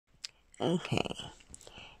Okay,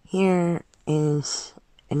 here is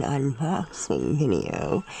an unboxing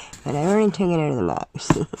video, but I already took it out of the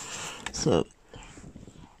box. So,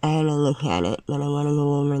 I had to look at it, but I want to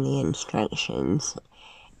go over the instructions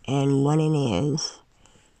and what it is.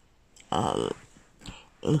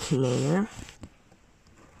 Incubator.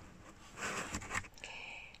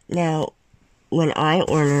 Now, when I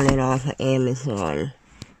ordered it off of Amazon,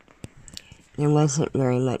 there wasn't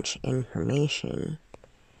very much information.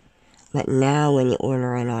 But now when you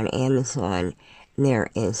order it on Amazon, there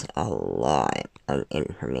is a lot of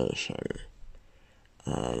information.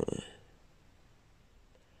 Give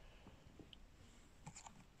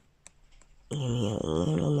me a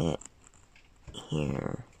little bit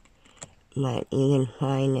here, but you can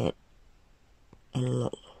find it and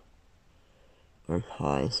look, or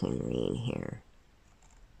pause and read here.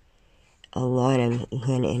 A lot of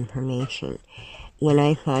good information. When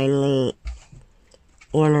I finally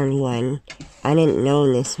ordered one, I didn't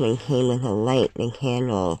know this one came with a light, the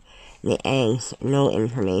candle, the eggs, no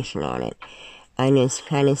information on it. I just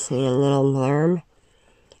kind of see a little blurb,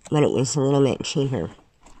 but it was a little bit cheaper,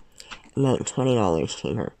 about $20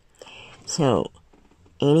 cheaper. So,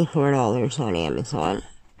 $84 on Amazon.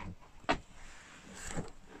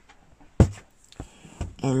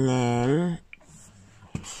 And then,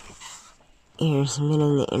 here's a bit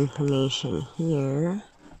of the information here.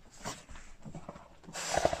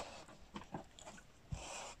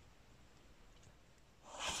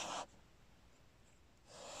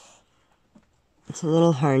 It's a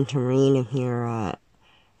little hard to read if your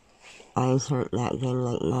eyes aren't that good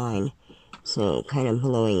like mine, so kind of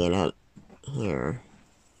blowing it up here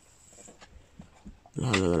and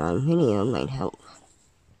having it on video might help.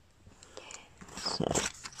 So,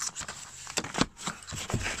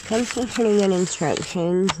 comes with pretty good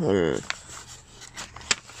instructions, and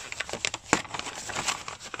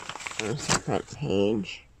there's the front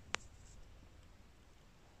page.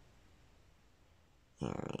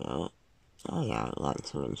 There we go. Oh yeah,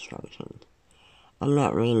 lots of instructions. I'm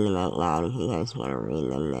not reading them out loud. If you guys want to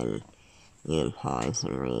read them, then you can pause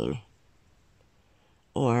and read.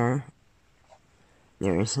 Or,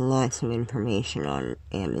 there's lots of information on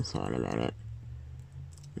Amazon about it.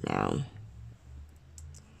 Now,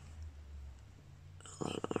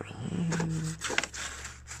 right over here.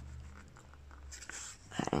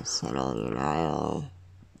 How to set all your dial.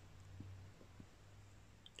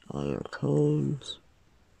 All your codes.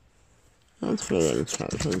 That's pretty good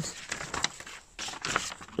instructions.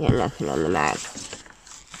 Yeah, nothing on the back.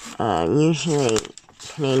 Usually,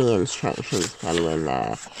 Canadian instructions come with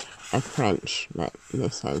a French, but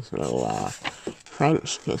this has no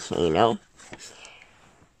French, just so you know.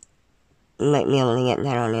 You might be able to get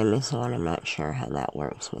that on Amazon. I'm not sure how that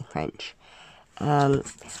works with French. Okay,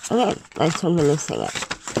 let's open this thing up.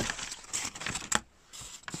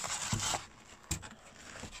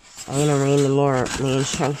 I'm going to read the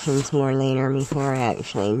instructions more later before I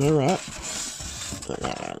actually do it. Get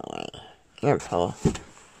that out of the way. Careful.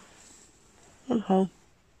 Careful.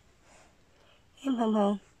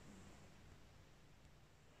 Careful.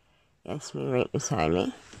 Yes, be right beside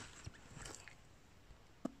me.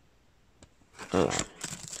 Alright.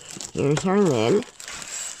 Here's our lid.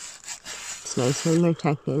 It's nicely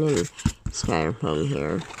protected in styrofoam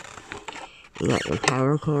here. You got your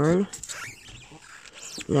power cord.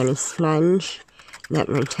 You got a sponge that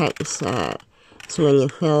protects, so when you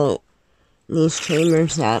fill these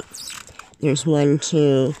chambers up, there's 1,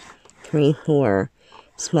 2, 3, 4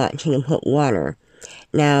 spots you can put water.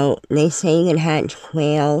 Now, they say you can hatch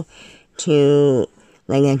quail to,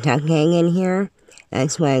 like, a duck egg in here.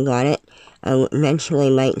 That's why I got it. I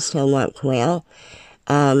eventually might still want quail.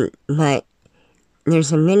 But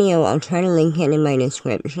there's a video, I'll try to link it in my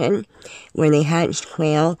description, where they hatched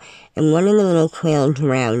quail, and one of the little quail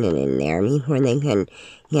drowned in there before they could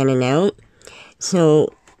get it out.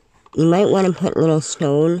 So, you might want to put little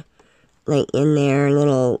stone, like, in there,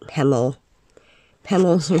 little pebbles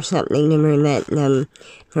or something to prevent them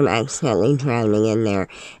from accidentally drowning in there,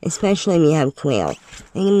 especially if you have quail.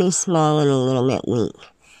 They can be small and a little bit weak.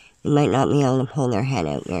 You might not be able to pull their head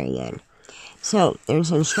out very good. So,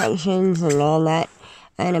 there's instructions and all that.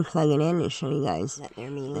 I'm going to plug it in and show you guys that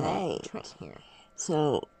there be a trick here.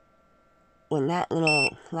 So, with that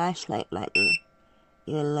little flashlight button,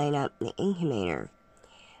 you can light up the incubator.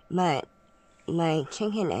 But my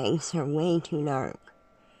chicken eggs are way too dark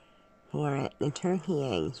for it. The turkey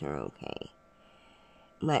eggs are okay.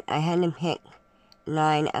 But I had to pick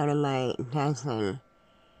 9 out of my dozen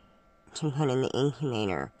to put in the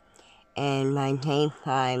incubator. And by day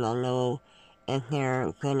 5, I'll know if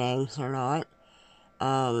they're good eggs or not.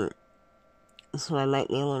 So I might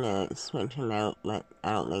be able to switch them out, but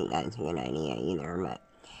I don't think that's a good idea either, but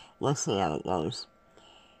we'll see how it goes.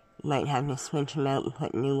 Might have to switch them out and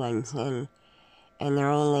put new ones in, and they're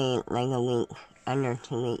only like a week, under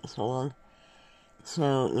 2 weeks old,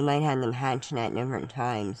 so you might have them hatching at different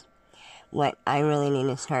times. What I really need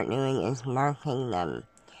to start doing is marking them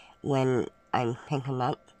when I pick them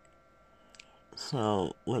up,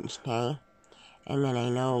 so which day, and then I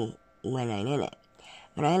know when I did it.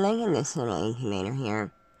 But I like in this little incubator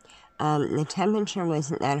here. The temperature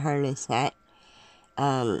wasn't that hard to set.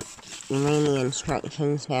 You read the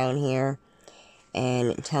instructions down here, and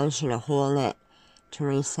it tells you to hold it to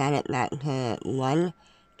reset it back to 1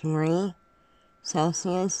 degree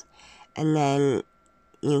Celsius, and then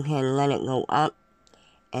you can let it go up,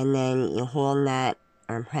 and then you hold that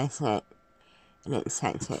or press it, and it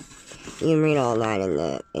sets it. You can read all that in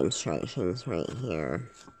the instructions right here.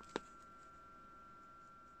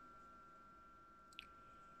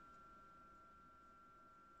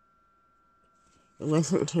 It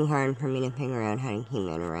wasn't too hard for me to figure out how to keep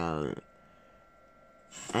it around.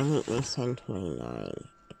 I think they said 29.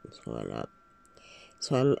 It's going up.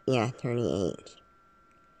 So yeah, 38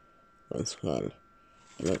 was good.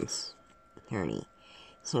 And it's 30.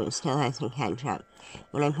 So it still has to catch up.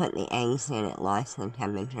 When I put the eggs in, it lost the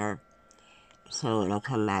temperature. So it'll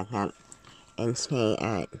come back up and stay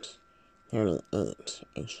at 38,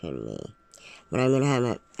 it should be. But I'm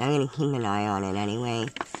gonna keep an eye on it anyway.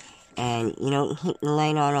 And you don't keep the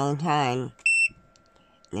light on all the time.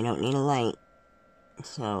 They don't need a light.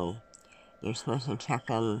 So you're supposed to check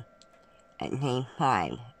them at day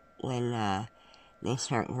 5 when they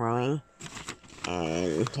start growing.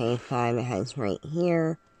 And day 5 it has right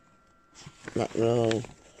here that you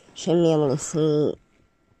should be able to see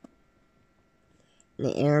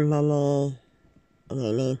the air bubble.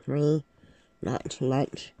 Okay, day 3, not too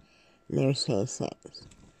much. There's day 6.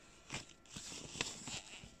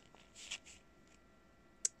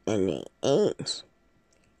 And day 8,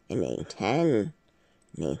 and day 10,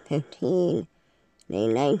 day 15, day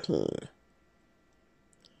 19.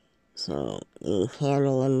 So you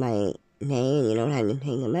handle them by day and you don't have to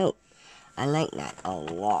take them out. I like that a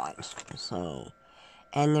lot. So,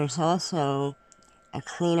 and there's also a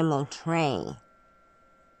cleanable tray.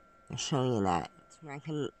 I'll show you that.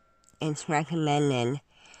 It's recommended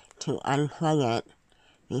to unplug it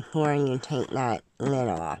before you take that lid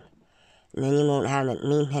off. And then you won't have it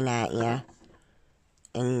leaping at you.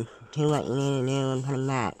 And do what you need to do and put them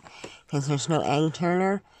back. Because there's no egg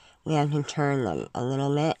turner, we have to turn them a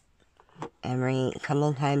little bit every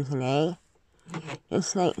couple times a day.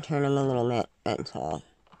 Just like turn them a little bit, that's all.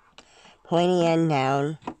 Pointy end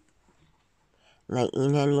down, like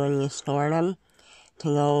you did when you stored them. To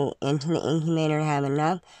go into the incubator to have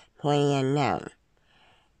enough, pointy end down.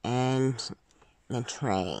 And the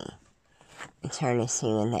tray. It's hard to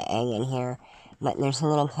see with the egg in here, but there's a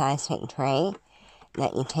little plastic tray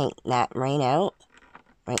that you take that right out,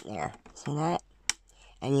 right there. See that?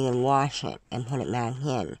 And you can wash it and put it back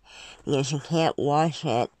in. Because you can't wash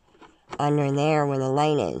it under there where the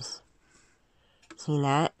light is. See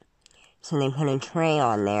that? So they put a tray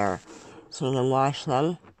on there so you can wash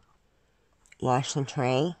them. Wash the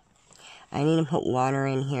tray. I need to put water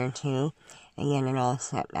in here too and get it all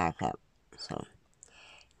set back up. So,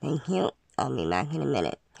 thank you. I'll be back in a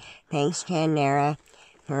minute. Thanks, Chandera,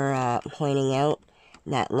 for pointing out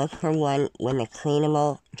that look for one with a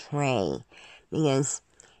cleanable tray. Because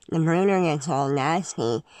the brooder gets all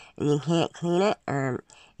nasty and you can't clean it, or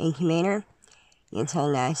incubator gets all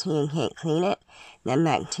nasty and you can't clean it, then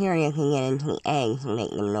bacteria can get into the eggs and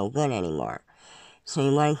make them no good anymore. So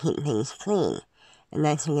you want to keep things clean, and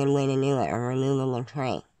that's a good way to do it, a removable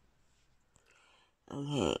tray.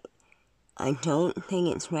 Okay, I don't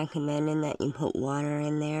think it's recommended that you put water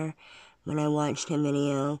in there, but I watched a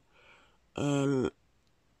video, and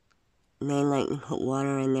they like to put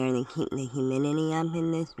water in there to keep the humidity up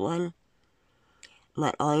in this one.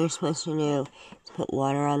 But all you're supposed to do is put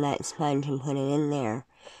water on that sponge and put it in there.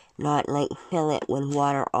 Not like fill it with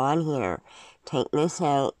water on here. Take this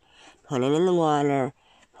out, put it in the water,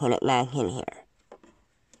 put it back in here.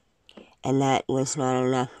 And that was not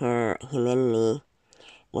enough for humidity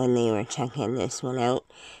when they were checking this one out.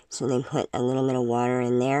 So they put a little bit of water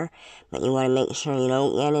in there, but you want to make sure you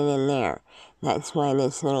don't get it in there. That's why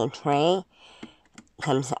this little tray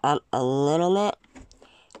comes up a little bit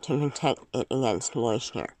to protect it against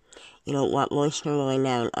moisture. You don't want moisture going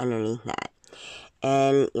down underneath that.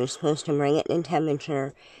 And you're supposed to bring it to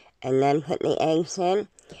temperature and then put the eggs in.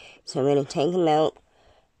 So I'm going to take them out,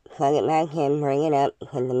 plug it back in, bring it up,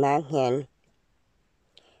 put them back in,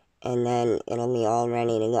 and then it'll be all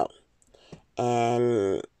ready to go.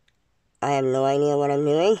 and I have no idea what I'm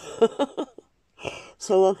doing.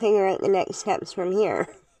 So we'll figure out the next steps from here.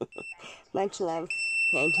 Much love.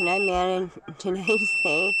 Okay, did I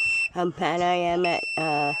say how bad I am at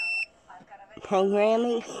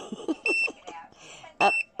programming?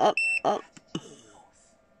 Up, up, up.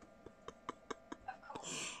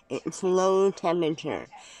 It's low temperature,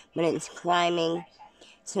 but it's climbing,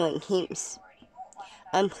 so it keeps...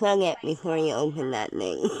 Unplug it before you open that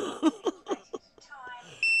thing.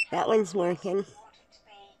 That one's working.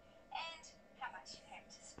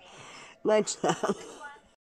 Much love.